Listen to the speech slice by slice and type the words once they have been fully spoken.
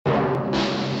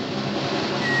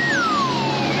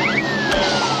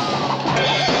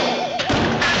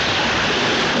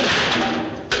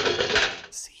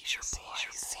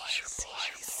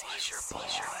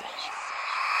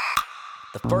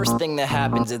first thing that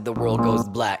happens is the world goes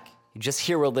black. You just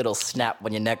hear a little snap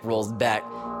when your neck rolls back.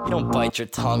 You don't bite your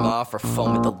tongue off or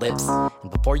foam at the lips.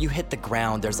 And before you hit the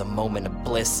ground, there's a moment of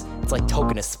bliss. It's like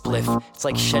toking a spliff. It's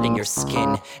like shedding your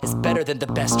skin. It's better than the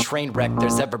best train wreck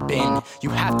there's ever been.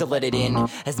 You have to let it in,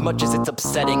 as much as it's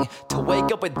upsetting. To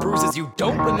wake up with bruises you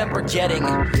don't remember getting.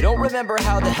 You don't remember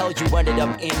how the hell you ended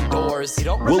up indoors. You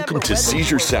don't Welcome to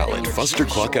Seizure Salad,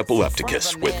 Fustercluck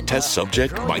Epilepticus, with test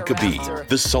subject Micah B.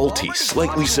 The salty,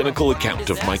 slightly cynical account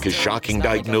of Micah's shocking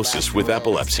diagnosis with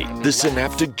epilepsy, the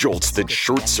synaptic jolts that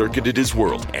short-circuited his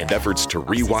world, and efforts to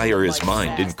rewire his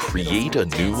mind and create a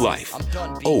new life.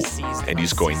 Oh, and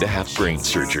he's going to have brain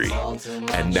surgery.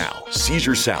 And now,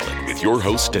 Seizure Salad with your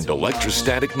host and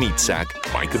electrostatic meat sack,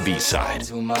 Micah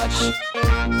B-Side.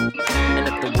 And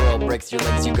if the world breaks your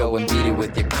legs, you go and beat it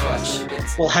with your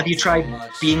crutch. Well, have you tried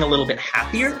being a little bit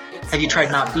happier? Have you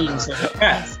tried not being so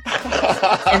depressed?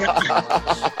 And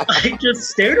I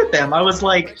just stared at them. I was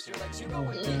like,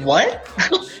 what?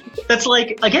 That's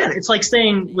like, again, it's like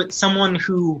saying with someone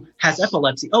who has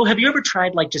epilepsy, oh, have you ever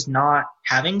tried like just not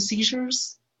having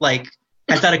seizures? Like,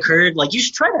 has that occurred? Like, you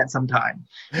should try that sometime.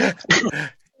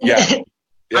 Yeah.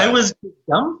 I was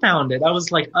dumbfounded. I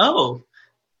was like, oh,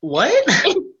 what?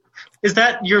 Is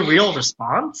that your real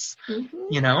response? Mm-hmm.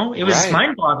 You know, it was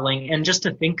mind-boggling. And just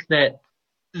to think that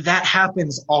that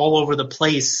happens all over the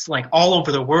place, like all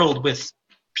over the world with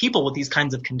people with these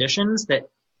kinds of conditions that,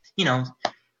 you know,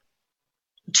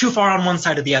 too far on one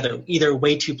side or the other, either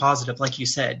way too positive, like you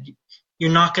said.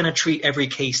 You're not going to treat every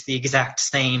case the exact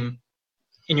same,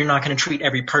 and you're not going to treat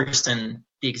every person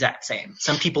the exact same.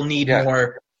 Some people need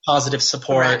more positive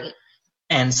support,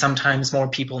 and sometimes more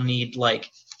people need, like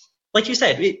you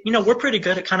said, we're pretty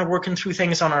good at kind of working through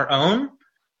things on our own,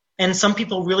 and some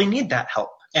people really need that help.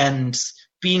 And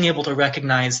being able to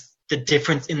recognize the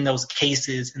difference in those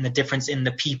cases and the difference in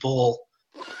the people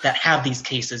that have these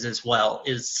cases as well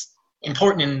is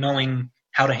important in knowing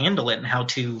how to handle it and how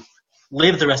to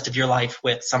live the rest of your life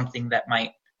with something that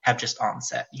might have just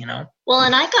onset, you know? Well,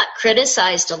 and I got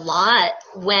criticized a lot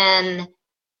when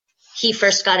he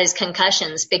first got his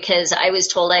concussions because I was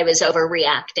told I was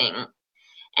overreacting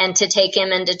and to take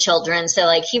him into children's. So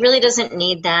like, he really doesn't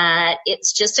need that.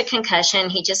 It's just a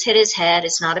concussion. He just hit his head.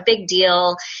 It's not a big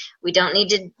deal. We don't need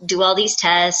to do all these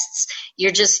tests.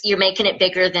 You're making it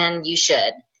bigger than you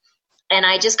should. And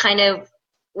I just kind of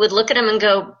would look at him and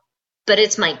go, but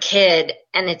it's my kid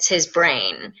and it's his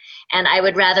brain. And I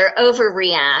would rather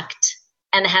overreact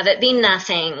and have it be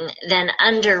nothing than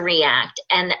underreact.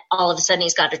 And all of a sudden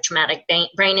he's got a traumatic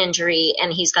brain injury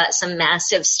and he's got some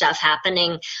massive stuff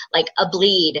happening, like a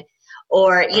bleed,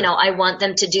 or, I want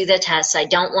them to do the tests. I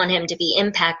don't want him to be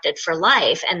impacted for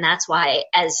life. And that's why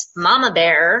as Mama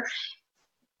Bear,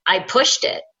 I pushed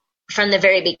it from the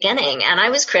very beginning, and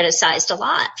I was criticized a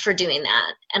lot for doing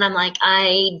that. And I'm like,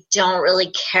 I don't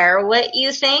really care what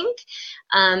you think,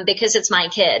 because it's my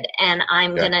kid, and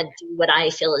I'm going to do what I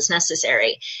feel is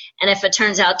necessary. And if it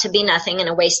turns out to be nothing and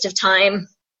a waste of time,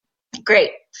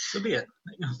 great. So be it.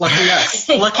 Lucky us.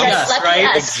 Lucky us,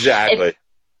 right? Us. Exactly.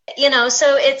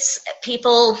 So it's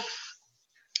people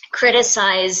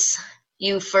criticize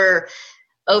you for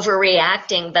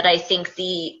overreacting, but I think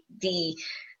the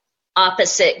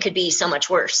opposite could be so much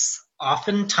worse.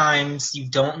 Oftentimes you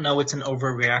don't know it's an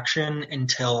overreaction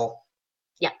until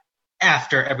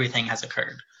after everything has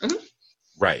occurred. Mm-hmm.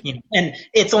 Right. And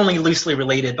it's only loosely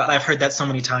related, but I've heard that so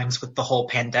many times with the whole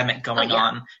pandemic going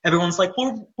on. Everyone's like,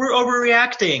 well, we're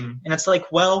overreacting. And it's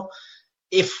like, well,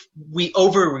 if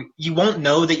you won't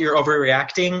know that you're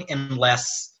overreacting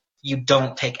unless you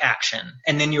don't take action.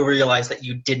 And then you'll realize that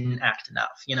you didn't act enough,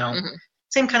 Mm-hmm.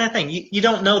 Same kind of thing. You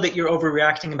don't know that you're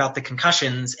overreacting about the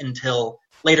concussions until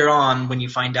later on when you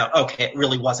find out, okay, it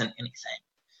really wasn't anything.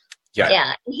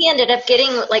 Yeah. He ended up getting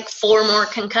like 4 more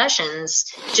concussions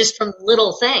just from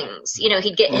little things.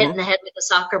 He'd get hit in the head with a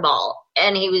soccer ball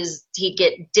and he'd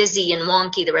get dizzy and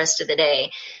wonky the rest of the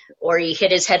day, or he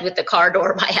hit his head with the car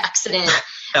door by accident.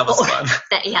 That was fun.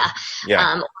 Or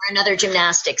another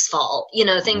gymnastics fall,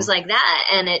 things like that.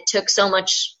 And it took so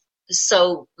much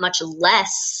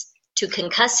less to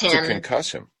concuss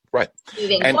him. Right.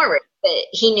 Moving forward. But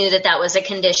he knew that was a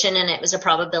condition and it was a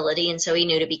probability, and so he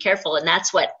knew to be careful. And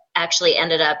that's what actually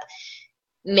ended up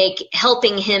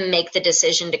helping him make the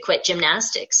decision to quit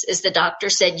gymnastics, is the doctor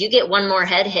said, you get 1 more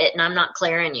head hit and I'm not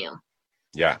clearing you.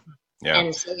 Yeah.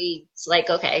 And so he's like,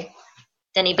 okay.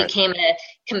 Then he became a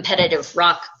competitive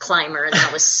rock climber, and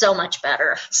that was so much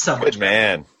better. So much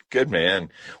better. Good man.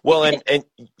 Well, and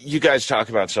you guys talk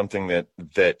about something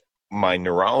that my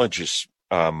neurologist,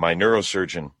 my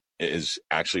neurosurgeon is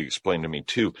actually explained to me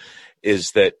too,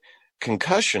 is that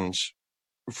concussions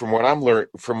from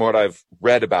what I've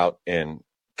read about, and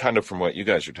kind of from what you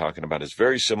guys are talking about, is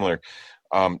very similar,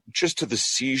 just to the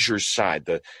seizure side,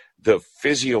 the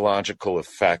physiological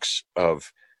effects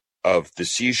of the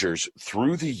seizures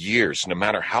through the years, no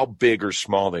matter how big or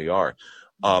small they are.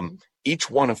 Each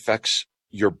one affects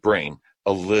your brain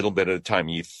a little bit at a time.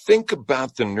 You think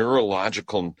about the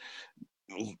neurological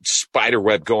spider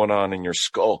web going on in your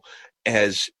skull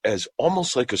as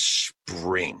almost like a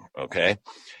spring, okay?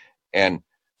 And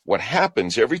what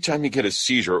happens every time you get a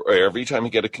seizure or every time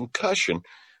you get a concussion,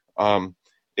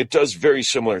 it does very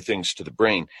similar things to the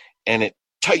brain, and it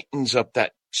tightens up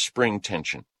that spring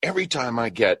tension. Every time I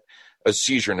get a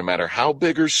seizure, no matter how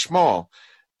big or small,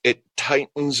 it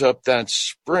tightens up that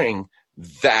spring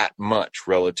that much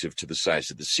relative to the size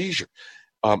of the seizure.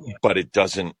 But it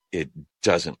doesn't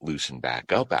loosen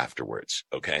back up afterwards.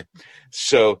 Okay.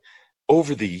 So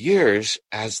over the years,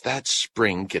 as that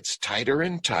spring gets tighter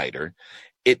and tighter,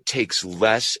 it takes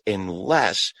less and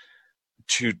less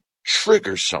to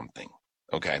trigger something.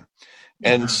 Okay.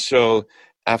 And so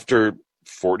after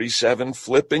 47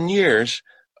 flipping years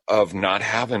of not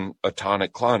having a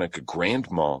tonic-clonic, a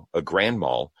grand mal,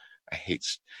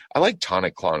 I like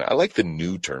tonic-clonic. I like the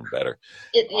new term better.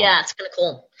 It's kind of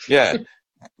cool. Yeah.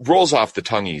 Rolls off the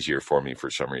tongue easier for me for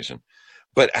some reason.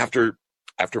 But after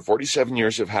 47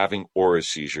 years of having aura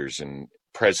seizures and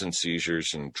present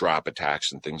seizures and drop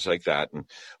attacks and things like that, and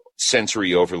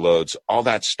sensory overloads, all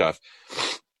that stuff,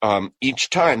 each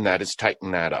time that has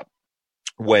tightened that up.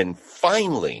 When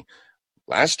finally,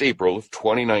 last April of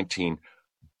 2019,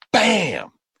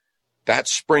 bam, that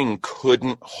spring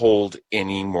couldn't hold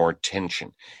any more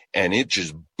tension, and it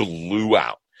just blew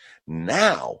out.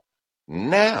 Now,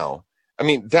 I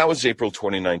mean, that was April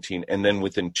 2019, and then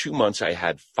within 2 months, I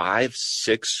had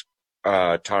 5-6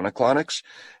 tonic-clonics,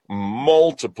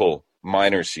 multiple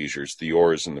minor seizures, the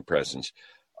auras and the presence,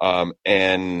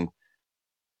 and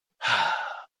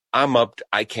I'm up.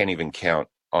 I can't even count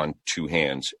on two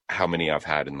hands how many I've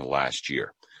had in the last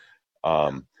year.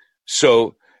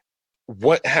 So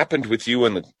what happened with you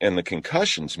and the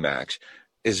concussions, Max,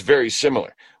 is very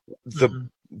similar.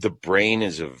 The brain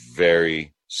is a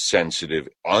very sensitive,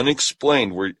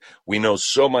 unexplained. We know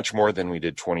so much more than we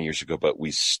did 20 years ago, but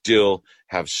we still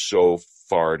have so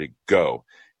far to go.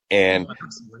 And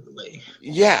absolutely.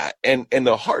 Yeah, and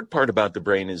the hard part about the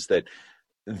brain is that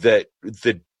the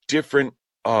different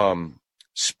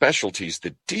specialties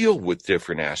that deal with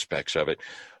different aspects of it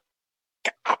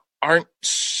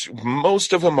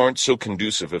most of them aren't so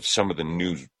conducive of some of the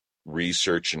new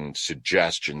research and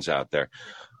suggestions out there,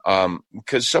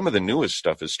 because some of the newest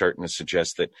stuff is starting to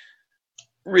suggest that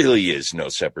really is no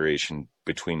separation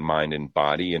between mind and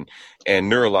body, and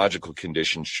neurological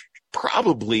conditions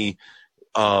probably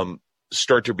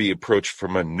start to be approached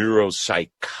from a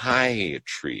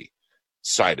neuropsychiatry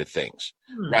side of things,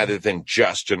 rather than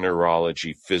just a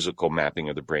neurology, physical mapping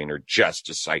of the brain, or just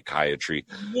a psychiatry.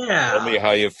 Yeah. Tell me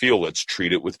how you feel. Let's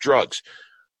treat it with drugs.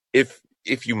 If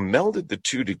you melded the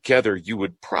two together, you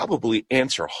would probably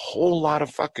answer a whole lot of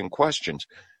fucking questions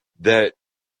that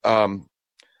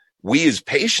we as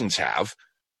patients have.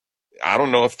 I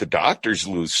don't know if the doctors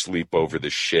lose sleep over the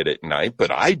shit at night,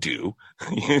 but I do.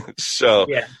 So,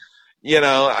 yeah. You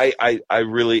know, I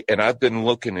really, and I've been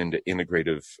looking into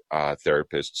integrative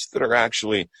therapists that are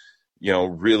actually, you know,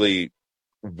 really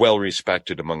well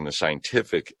respected among the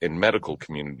scientific and medical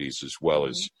communities, as well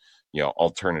as, you know,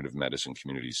 alternative medicine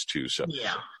communities too. So,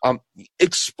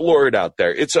 explore it out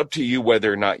there. It's up to you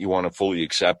whether or not you want to fully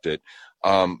accept it.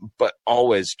 But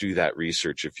always do that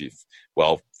research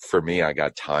well, for me, I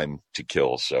got time to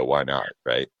kill, so why not,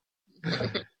 right?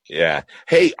 Yeah.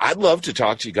 Hey, I'd love to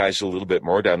talk to you guys a little bit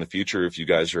more down the future if you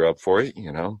guys are up for it,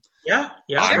 you know? Yeah.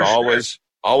 I'm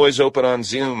always open on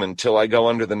Zoom until I go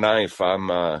under the knife.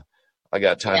 I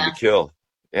got time to kill.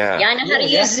 Yeah. Yeah, I know how to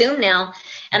use Zoom now.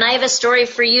 And I have a story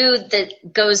for you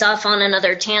that goes off on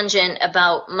another tangent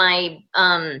about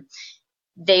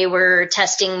they were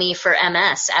testing me for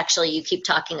MS. Actually, you keep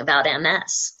talking about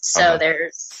MS. So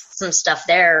there's some stuff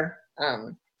there.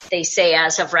 They say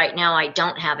as of right now, I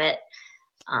don't have it.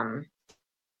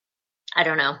 I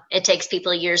don't know. It takes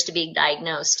people years to be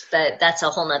diagnosed, but that's a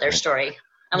whole nother story.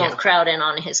 I won't crowd in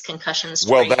on his concussion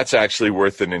story. Well, that's actually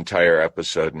worth an entire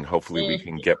episode, and hopefully we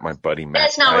can get my buddy Matt.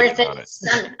 It's not worth it. It's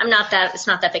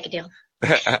not that big a deal.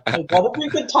 What have we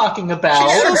been talking about?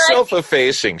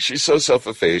 She's so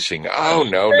self-effacing. Oh,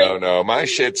 no. My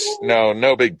shit's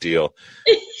no big deal.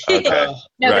 Okay.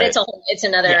 No, but it's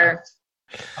another.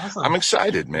 Awesome. I'm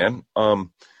excited, man.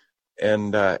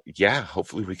 yeah,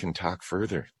 hopefully we can talk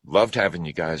further. Loved having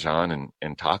you guys on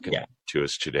and talking to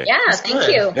us today. Yeah, thank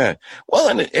you. Yeah. Well,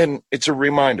 and it's a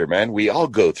reminder, man, we all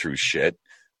go through shit.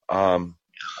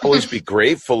 Always be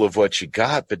grateful of what you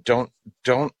got, but don't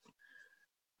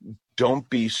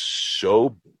be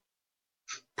so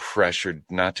pressured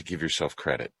not to give yourself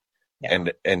credit. Yeah.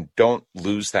 And don't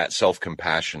lose that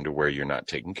self-compassion to where you're not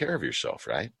taking care of yourself,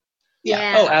 right?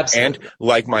 Yeah. Oh, absolutely. And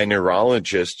like my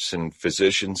neurologists and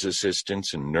physician's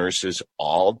assistants and nurses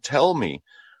all tell me,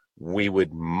 we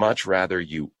would much rather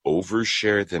you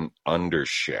overshare than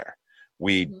undershare.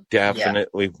 We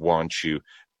definitely want you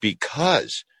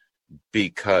because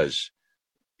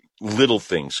little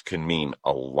things can mean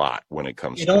a lot when it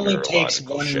comes to neurological It only takes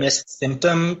one missed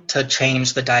symptom to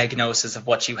change the diagnosis of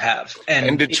what you have.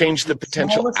 And to change the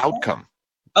potential outcome.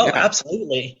 Oh,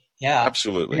 absolutely. Yeah.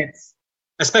 Absolutely.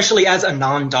 Especially as a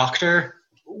non-doctor,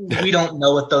 we don't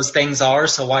know what those things are,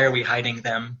 so why are we hiding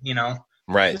them, you know?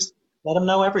 Right. Just let them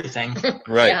know everything.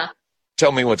 Right. Yeah.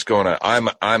 Tell me what's going on. I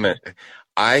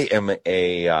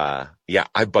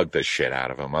bug the shit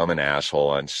out of them. I'm an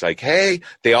asshole. And it's like, hey,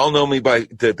 they all know me by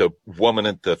the woman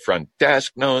at the front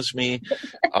desk knows me.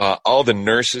 All the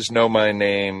nurses know my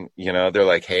name. You know, they're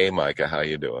like, hey, Micah, how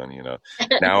you doing? You know,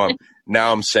 now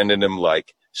I'm sending them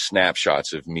like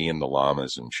snapshots of me and the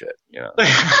llamas and shit. You know,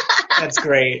 that's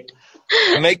great.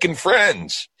 I'm making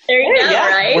friends. There you go,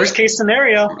 right? Worst case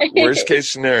scenario. Worst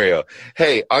case scenario.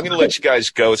 Hey, I'm going to let you guys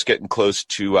go. It's getting close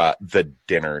to the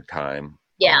dinner time.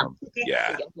 Yeah.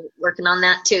 Yeah. Working on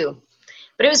that too.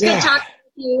 But it was good talking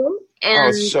to you. And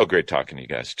it's so great talking to you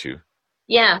guys too.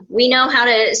 Yeah. We know how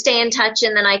to stay in touch,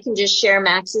 and then I can just share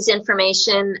Max's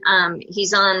information.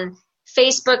 He's on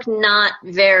Facebook not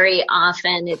very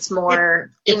often. It's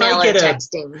more email or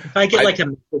texting. If I get like a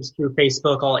message through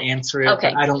Facebook, I'll answer it.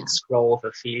 Okay. But I don't scroll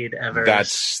the feed ever.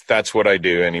 That's what I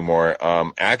do anymore.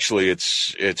 Actually,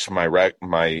 it's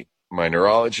my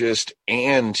neurologist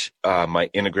and my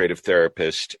integrative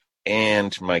therapist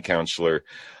and my counselor.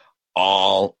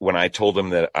 All when I told them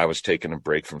that I was taking a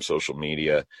break from social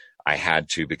media, I had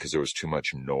to because there was too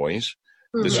much noise.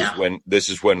 This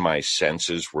is when my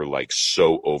senses were like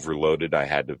so overloaded. I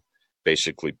had to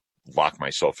basically lock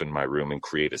myself in my room and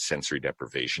create a sensory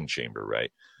deprivation chamber. Right.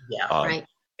 Yeah. Right.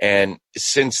 And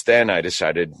since then I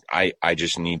decided I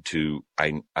just need to,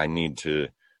 I need to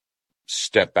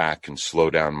step back and slow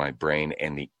down my brain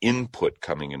and the input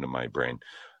coming into my brain.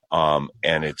 And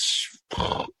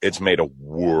it's made a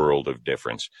world of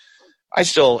difference. I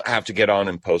still have to get on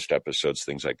and post episodes,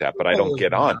 things like that, but I don't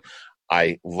get on.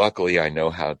 Luckily I know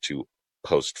how to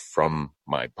post from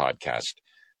my podcast,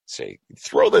 say,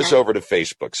 throw this over to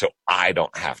Facebook so I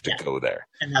don't have to go there.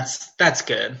 And that's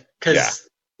good. Cause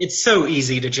it's so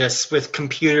easy to just, with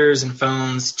computers and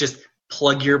phones, just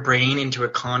plug your brain into a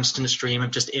constant stream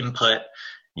of just input.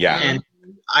 Yeah. And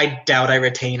I doubt I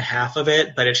retain half of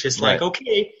it, but it's just like,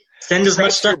 okay, send as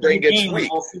much stuff as you can,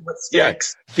 we'll see what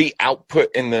sticks. Yeah. The output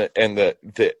and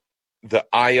the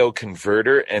IO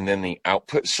converter and then the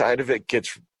output side of it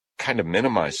gets kind of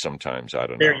minimized sometimes. I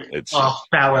don't know. It's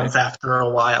balance after a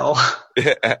while.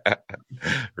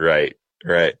 Right.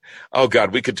 Oh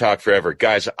God, we could talk forever.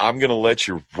 Guys, I'm going to let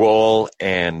you roll.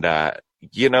 And,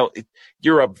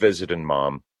 you're up visiting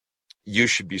mom. You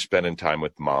should be spending time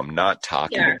with mom, not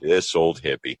talking to this old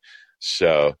hippie.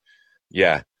 So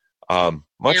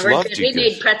much love to you. We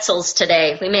made pretzels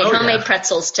today. We made homemade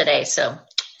pretzels today. So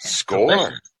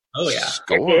score. Oh yeah.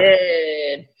 Score.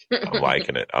 Good. I'm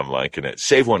liking it.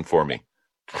 Save one for me.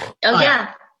 Oh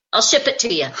yeah. I'll ship it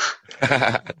to you.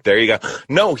 There you go.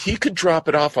 No, he could drop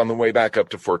it off on the way back up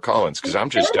to Fort Collins because I'm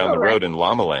just down the road in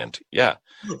Llama Land. Yeah.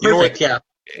 Perfect. You know what? Yeah.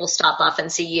 We'll stop off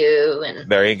and see you. And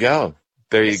there you go.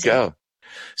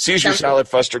 Seizure Salad,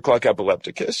 Fustercluck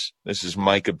Epilepticus. This is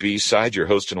Micah B-Side, your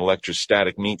host and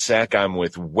electrostatic meat sack. I'm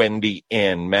with Wendy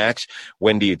and Max.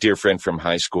 Wendy, a dear friend from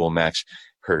high school. Max,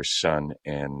 her son.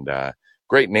 And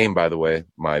great name, by the way.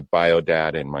 My bio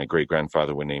dad and my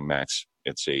great-grandfather were named Max.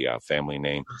 It's a family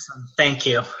name. Awesome. Thank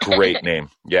you. Great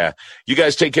name. Yeah. You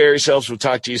guys take care of yourselves. We'll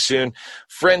talk to you soon.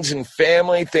 Friends and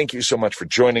family, thank you so much for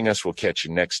joining us. We'll catch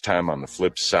you next time on the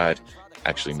flip side.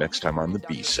 Actually, next time on the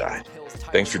B side.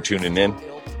 Thanks for tuning in.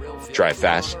 Drive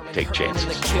fast, take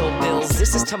chances. Kill bills.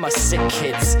 This is to my sick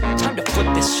kids. Time to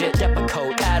flip this shit.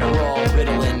 Depakote, Adderall,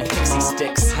 Ritalin, Pixie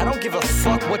sticks. I don't give a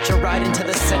fuck what you're riding to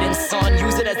the setting sun.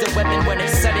 Use it as a weapon when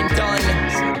it's said and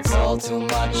done. It's all too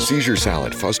much. Seizure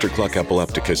Salad, Fustercluck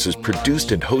Epilepticus is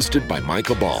produced and hosted by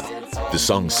Micah Ball. The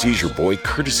song Seizure Boy,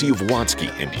 courtesy of Watsky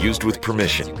and used with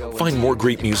permission. Find more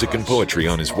great music and poetry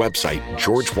on his website,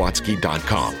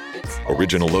 georgewatsky.com.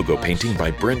 Original logo painting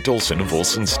by Brent Olson of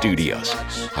Olson Studios.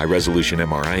 High-resolution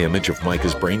MRI image of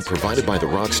Micah's brain provided by the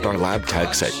Rockstar Lab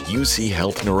techs at UC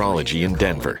Health Neurology in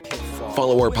Denver.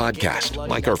 Follow our podcast,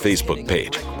 like our Facebook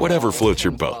page. Whatever floats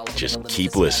your boat, just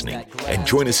keep listening. And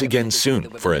join us again soon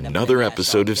for another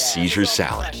episode of Seizure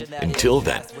Salad. Until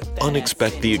then,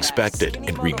 unexpect the expected,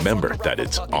 and remember that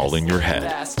it's all in your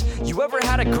head. You ever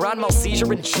had a grand mal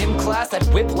seizure in gym class? That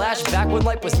whiplash back when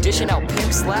life was dishing out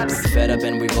pimp slaps? Fed up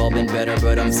and we've all been better,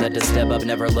 but I'm set to step up,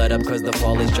 never let up, cause the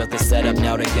fall is just a setup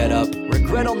now to get up.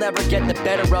 Regret'll never get the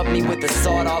better of me with the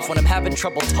sawed off. When I'm having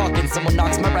trouble talking, someone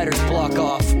knocks my writer's block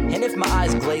off. And if my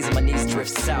eyes glaze and my knees drift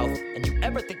south, and you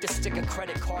ever think to stick a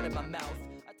credit card in my mouth?